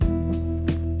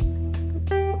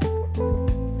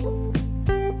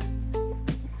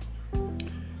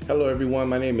Hello, everyone.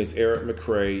 My name is Eric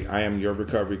McCray. I am your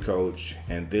recovery coach,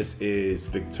 and this is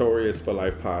Victorious for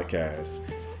Life podcast.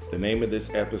 The name of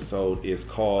this episode is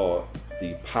called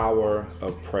The Power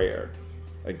of Prayer.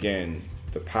 Again,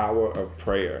 the power of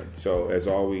prayer. So, as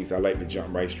always, I like to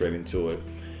jump right straight into it.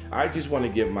 I just want to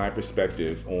give my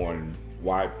perspective on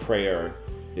why prayer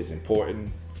is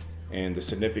important and the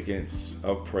significance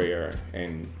of prayer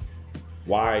and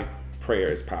why prayer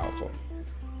is powerful.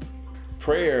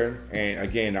 Prayer, and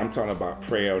again, I'm talking about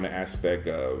prayer on the aspect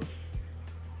of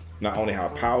not only how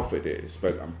powerful it is,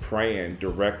 but I'm praying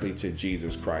directly to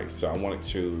Jesus Christ. So I wanted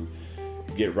to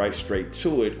get right straight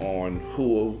to it on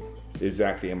who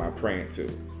exactly am I praying to?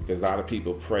 Because a lot of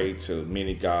people pray to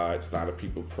many gods, a lot of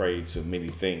people pray to many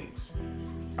things.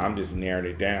 I'm just narrowing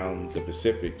it down, the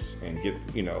specifics, and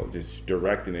just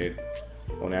directing it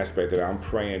on the aspect that I'm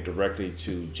praying directly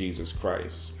to Jesus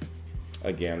Christ.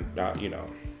 Again,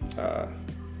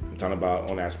 I'm talking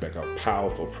about on the aspect of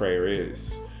powerful prayer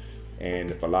is. And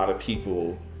if a lot of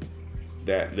people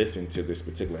that listen to this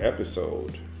particular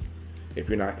episode, if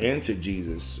you're not into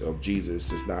Jesus, or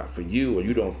Jesus is not for you, or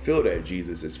you don't feel that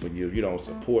Jesus is for you, you don't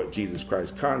support Jesus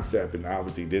Christ concept, and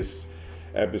obviously this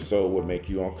episode will make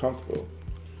you uncomfortable.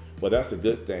 Well, that's a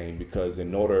good thing, because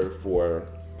in order for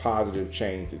positive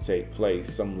change to take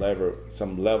place, some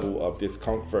level of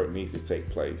discomfort needs to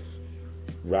take place.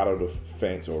 Rattle the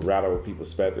fence or rattle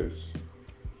people's feathers.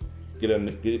 Get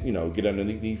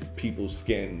underneath people's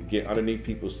skin. Get underneath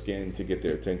people's skin to get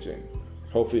their attention.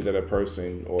 Hopefully that a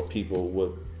person or people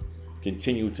will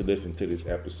continue to listen to this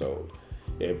episode.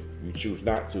 If you choose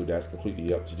not to, that's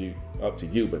completely up to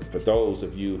you. But for those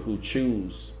of you who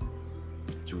choose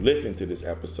to listen to this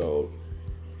episode,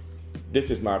 this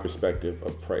is my perspective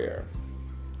of prayer.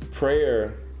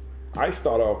 Prayer, I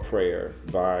start off prayer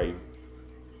by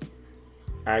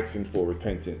asking for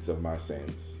repentance of my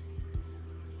sins.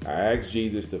 I ask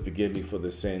Jesus to forgive me for the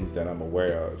sins that I'm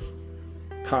aware of,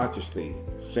 consciously,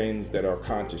 sins that are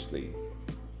consciously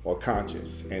or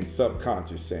conscious, and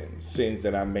subconscious sins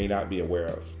that I may not be aware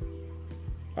of.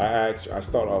 I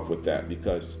start off with that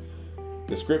because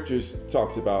the scriptures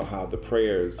talks about how the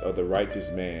prayers of the righteous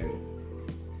man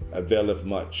availeth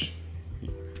much.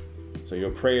 So your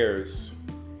prayers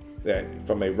that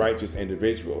from a righteous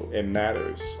individual, it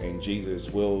matters, and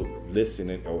Jesus will listen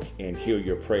and hear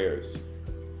your prayers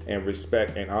and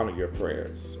respect and honor your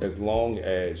prayers as long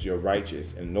as you're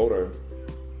righteous. In order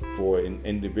for an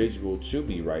individual to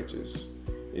be righteous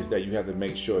is that you have to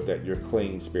make sure that you're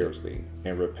clean spiritually,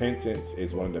 and repentance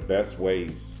is one of the best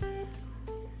ways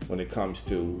when it comes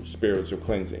to spiritual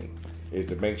cleansing, is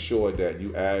to make sure that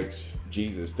you ask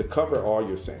Jesus to cover all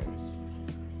your sins,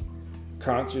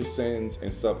 conscious sins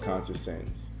and subconscious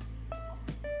sins.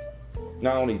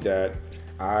 Not only that,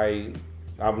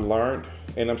 I've learned,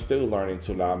 and I'm still learning,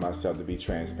 to allow myself to be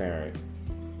transparent,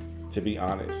 to be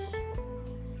honest.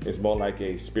 It's more like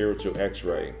a spiritual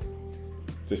x-ray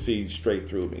to see straight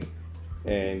through me.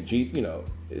 And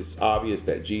it's obvious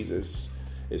that Jesus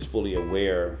is fully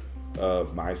aware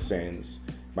of my sins,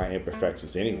 my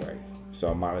imperfections anyway. So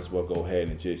I might as well go ahead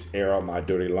and just air out my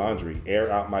dirty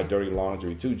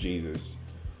laundry to Jesus,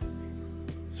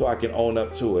 so I can own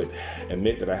up to it,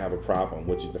 admit that I have a problem,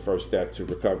 which is the first step to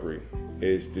recovery,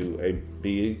 is to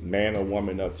be man or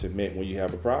woman enough to admit when you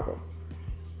have a problem.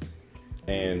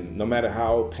 And no matter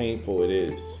how painful it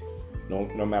is,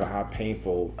 no matter how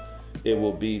painful it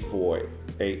will be for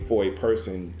a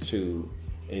person to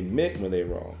admit when they're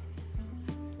wrong.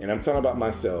 And I'm talking about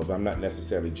myself. I'm not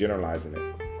necessarily generalizing it.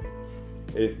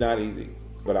 It's not easy,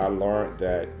 but I learned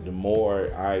that the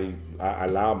more I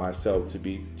allow myself to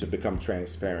become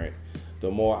transparent, the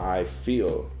more I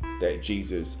feel that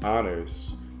Jesus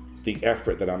honors the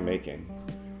effort that I'm making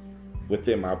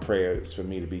within my prayers for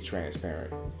me to be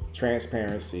transparent.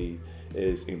 Transparency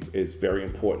is very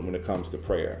important when it comes to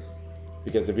prayer,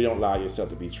 because if you don't allow yourself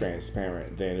to be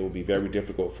transparent, then it will be very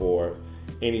difficult for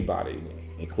anybody,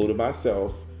 including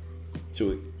myself,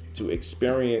 to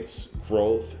experience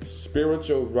growth,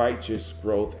 spiritual righteous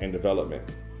growth and development.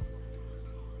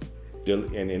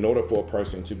 And in order for a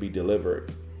person to be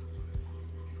delivered,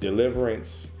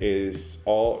 deliverance is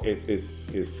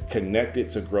connected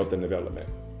to growth and development,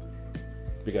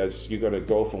 because you're going to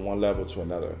go from one level to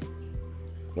another.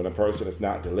 When a person is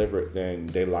not delivered, then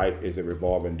their life is a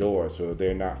revolving door, so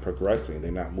they're not progressing,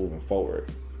 they're not moving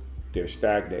forward, they're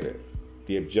stagnated.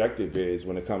 The objective is,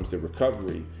 when it comes to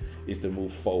recovery, is to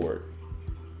move forward.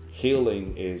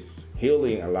 Healing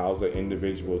allows an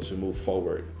individual to move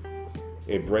forward.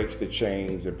 It breaks the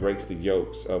chains, it breaks the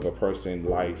yokes of a person's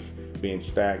life being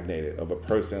stagnated, of a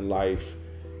person's life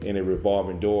in a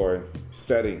revolving door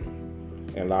setting.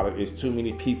 And it's too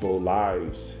many people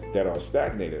lives that are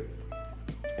stagnated.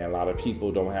 And a lot of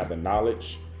people don't have the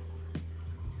knowledge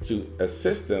to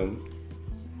assist them,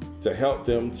 to help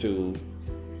them to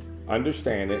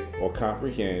understand it or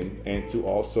comprehend, and to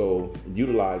also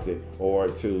utilize it, or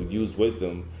to use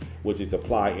wisdom, which is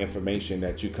apply information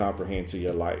that you comprehend to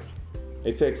your life.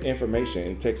 It takes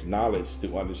information, it takes knowledge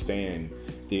to understand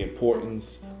the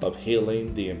importance of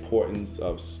healing, the importance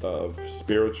of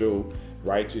spiritual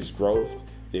righteous growth,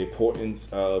 the importance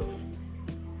of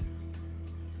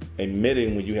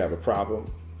admitting when you have a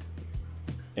problem,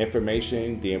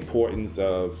 information, the importance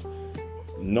of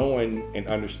knowing and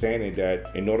understanding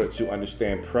that in order to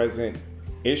understand present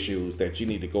issues, that you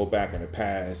need to go back in the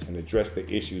past and address the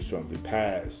issues from the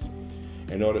past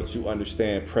in order to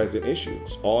understand present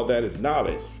issues. All that is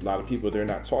knowledge. A lot of people, they're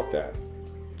not taught that.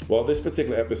 Well, this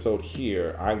particular episode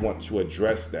here, I want to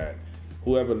address that.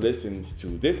 Whoever listens to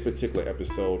this particular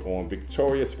episode on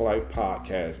Victorious Life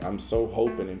Podcast, I'm so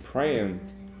hoping and praying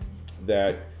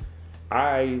that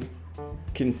I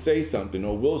can say something,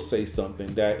 or will say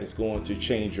something, that is going to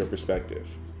change your perspective,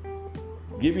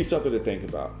 give you something to think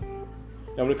about.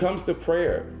 Now, when it comes to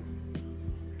prayer,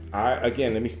 let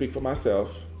me speak for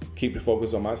myself, keep the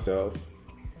focus on myself.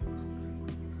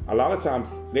 A lot of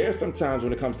times, there are some times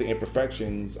when it comes to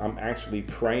imperfections, I'm actually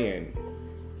praying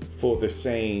for the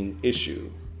same issue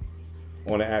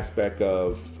on the aspect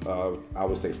of, I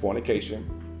would say, fornication,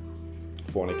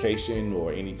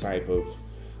 or any type of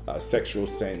sexual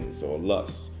sins or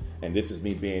lust. And this is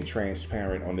me being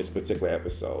transparent on this particular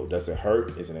episode. Does it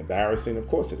hurt? Is it embarrassing? Of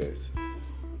course it is.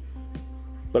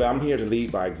 But I'm here to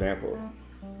lead by example,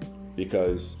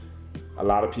 because a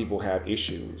lot of people have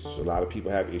issues. A lot of people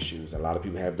have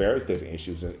various different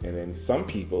issues. And then some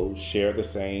people share the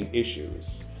same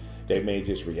issues. They may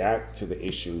just react to the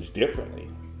issues differently.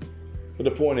 But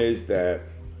the point is that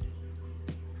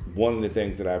one of the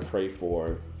things that I pray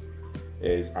for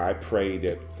is I pray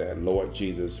that Lord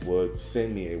Jesus would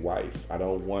send me a wife. I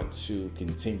don't want to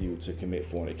continue to commit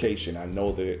fornication. I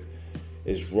know that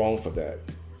it's wrong for that.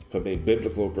 From a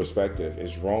biblical perspective,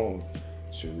 it's wrong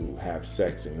to have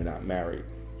sex and you're not married.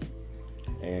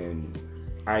 And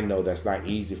I know that's not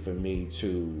easy for me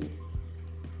to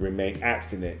remain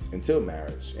abstinent until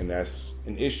marriage. And that's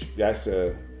an issue.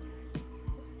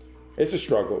 It's a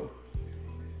struggle.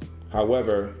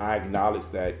 However, I acknowledge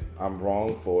that I'm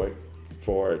wrong for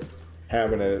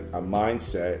having a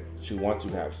mindset to want to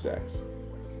have sex.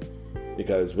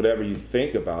 Because whatever you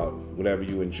think about, whatever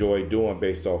you enjoy doing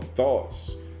based off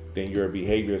thoughts, then your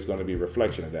behavior is going to be a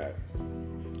reflection of that.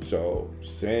 So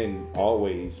sin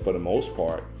always, for the most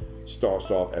part, starts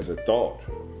off as a thought.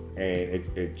 And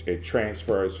it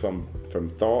transfers from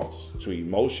thoughts to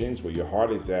emotions, where your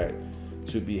heart is at,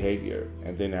 to behavior.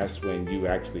 And then that's when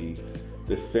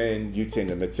the sin, you tend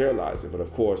to materialize it. But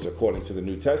of course, according to the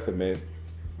New Testament,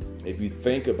 if you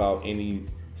think about any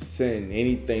sin,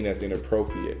 anything that's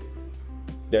inappropriate,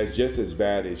 that's just as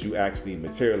bad as you actually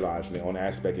materializing it on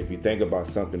aspect. If you think about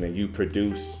something and you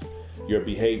produce, your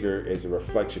behavior is a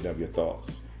reflection of your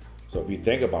thoughts. So if you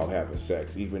think about having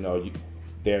sex, even though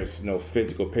there's no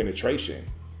physical penetration,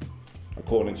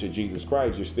 according to Jesus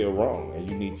Christ, you're still wrong, and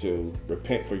you need to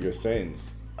repent for your sins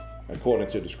according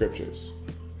to the scriptures.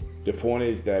 The point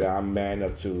is that I'm man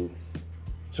enough to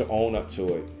own up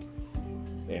to it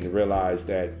and realize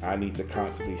that I need to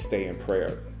constantly stay in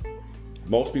prayer.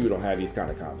 Most people don't have these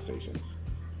kind of conversations.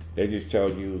 They just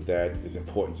tell you that it's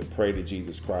important to pray to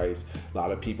Jesus Christ. A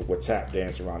lot of people will tap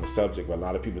dance around the subject, but a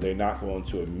lot of people, they're not going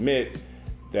to admit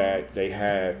that they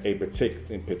have a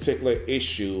particular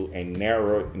issue and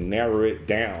narrow it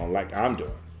down like I'm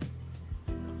doing.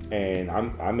 And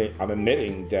I'm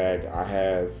admitting that I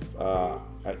have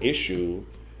an issue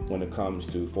when it comes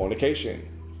to fornication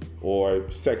or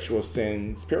sexual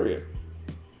sins, period.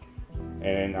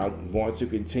 And I want to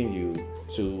continue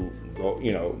to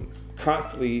go,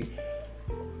 constantly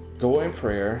go in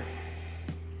prayer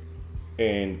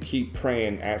and keep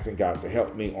praying, asking God to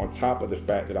help me, on top of the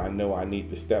fact that I know I need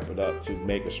to step it up to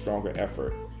make a stronger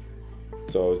effort.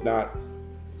 So it's not,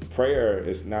 prayer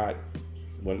is not,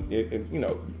 when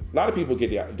a lot of people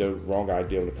get the wrong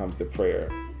idea when it comes to prayer.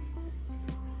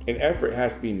 An effort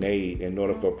has to be made in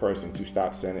order for a person to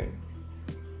stop sinning.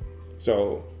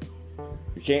 So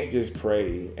you can't just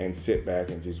pray and sit back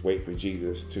and just wait for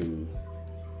Jesus to,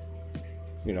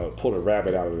 pull a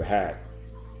rabbit out of the hat.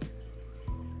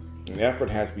 An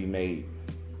effort has to be made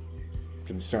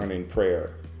concerning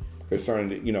prayer,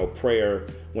 prayer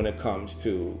when it comes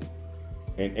to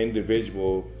an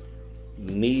individual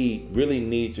really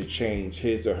need to change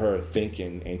his or her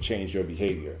thinking and change your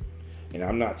behavior. And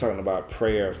I'm not talking about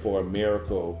prayer for a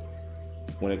miracle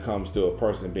when it comes to a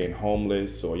person being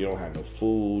homeless, or you don't have no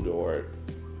food, or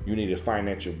you need a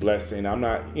financial blessing. I'm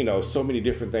not, so many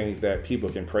different things that people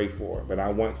can pray for, but I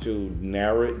want to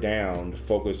narrow it down to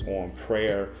focus on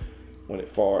prayer when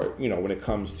it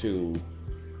comes to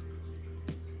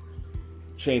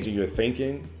changing your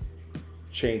thinking,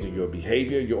 changing your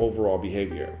behavior, your overall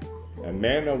behavior. A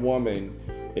man or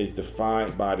woman is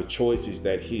defined by the choices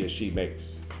that he or she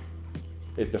makes.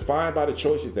 It's defined by the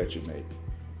choices that you make.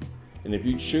 And if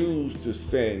you choose to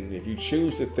sin, if you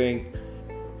choose to think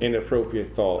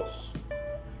inappropriate thoughts,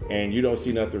 and you don't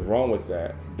see nothing wrong with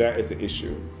that, that is an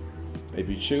issue. If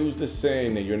you choose to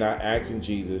sin and you're not asking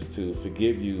Jesus to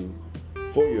forgive you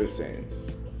for your sins,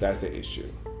 that's an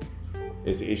issue.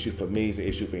 It's an issue for me, it's an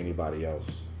issue for anybody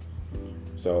else.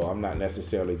 So I'm not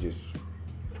necessarily just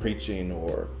preaching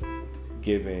or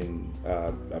giving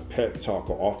a pep talk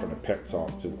or offering a pep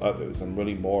talk to others. I'm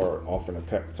really more offering a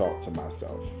pep talk to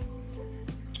myself.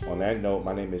 On that note,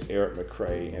 my name is Eric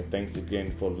McCray, and thanks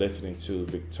again for listening to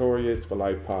Victorious for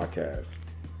Life podcast.